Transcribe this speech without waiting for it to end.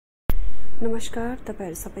नमस्कार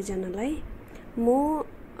तपाईहरु सबैजनालाई। म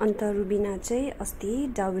अन्त रुबिना चाहिँ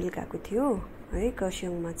अस्ति डाउविल गएको थियो है।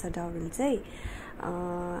 kurseongमा छ डाउविल चाहिँ।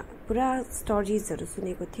 पुरा स्टोरीजहरु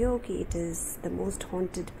सुनेको थियो कि it is the most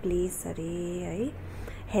hunted place अरे है।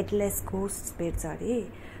 हेडलेस घोस्ट भेट्छ अरे।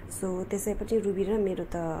 सो त्यसै पनि रुबी र मेरो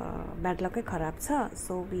त ब्याड लकै खराब छ।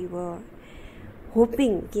 सो वी वर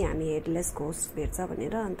होपिङ कि हामी हेडलेस घोस्ट भेट्छ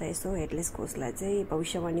भनेर। अन्त यसो हेडलेस घोस्टलाई चाहिँ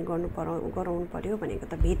भविष्यवाणी गराउनु पर्यो भनेको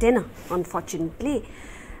त भेटेन अनफर्चुनेटली।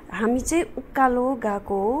 हामी चाहिँ उकालो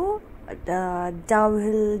गएको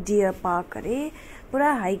डाउहिल डियर पार्क अरे।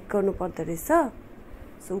 पुरा हाइक गर्नु पर्दो रहेछ।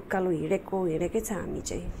 सो उकालो हिँडेकै छ हामी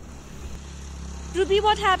चाहिँ। Ruby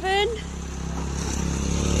what happened?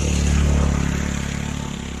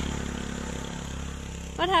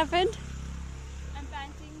 What happened? I'm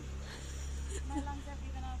panting. My lungs have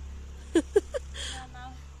given up. So I'm now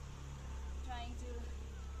trying to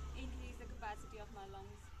increase the capacity of my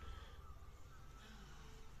lungs.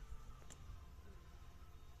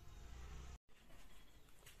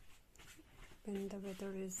 When the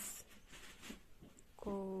weather is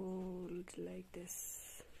cold like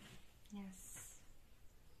this. Yes.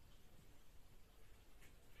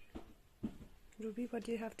 Ruby, what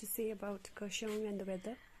do you have to say about kurseong and the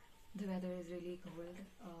weather? The weather is really cold.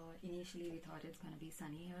 Initially we thought it's going to be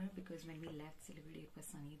sunny here because when we left Siliguri it was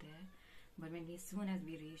sunny there. But soon as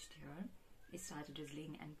we reached here, it started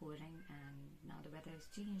drizzling and pouring, and now the weather has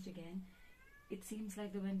changed again. It seems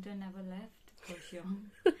like the winter never left kurseong.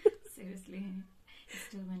 Seriously. It's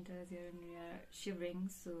still winters here and we are shivering,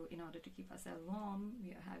 so in order to keep ourselves warm,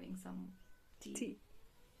 we are having some tea.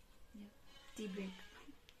 Yeah, tea break.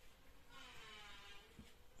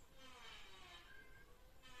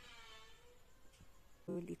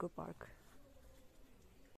 लिको park.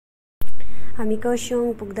 हामी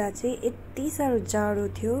kurseong पुग्दा चाहिँ यति साह्रो जाडो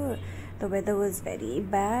थियो। The weather was very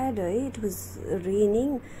bad है। It was raining.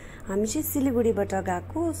 हामी चाहिँ सिलिगुडीबाट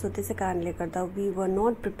गएको, सो त्यसै कारणले गर्दा we were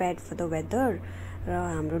nut prepared for the weather. र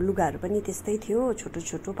हाम्रो लुगाहरू पनि त्यस्तै थियो, छोटो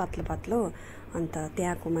छोटो पातलो पातलो। अन्त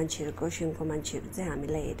त्यहाँको मान्छेहरू, kurseongको मान्छेहरू चाहिँ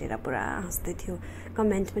हामीलाई हेरेर पुरा हाँस्दै थियो,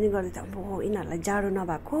 कमेन्ट पनि गर्दै थियो, अब यिनीहरूलाई जाडो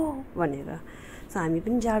नभएको भनेर। सो हामी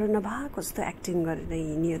पनि जाडो नभएको जस्तो एक्टिङ गरेर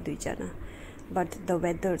हिँड्यो दुईजना। बट द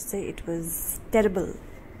वेदर चाहिँ it was terrible.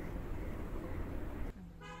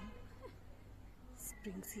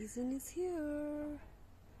 Spring season is here.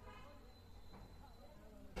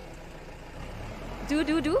 Do.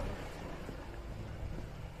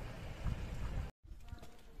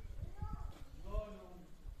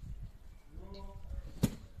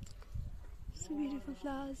 So beautiful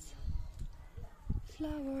flowers.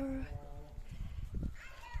 Flower.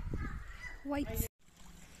 White.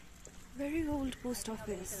 Very old post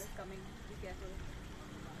office. Coming. Be careful.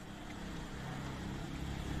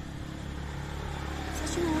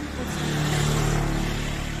 Such an old post office.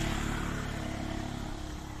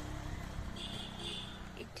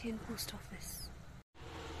 Indian post office.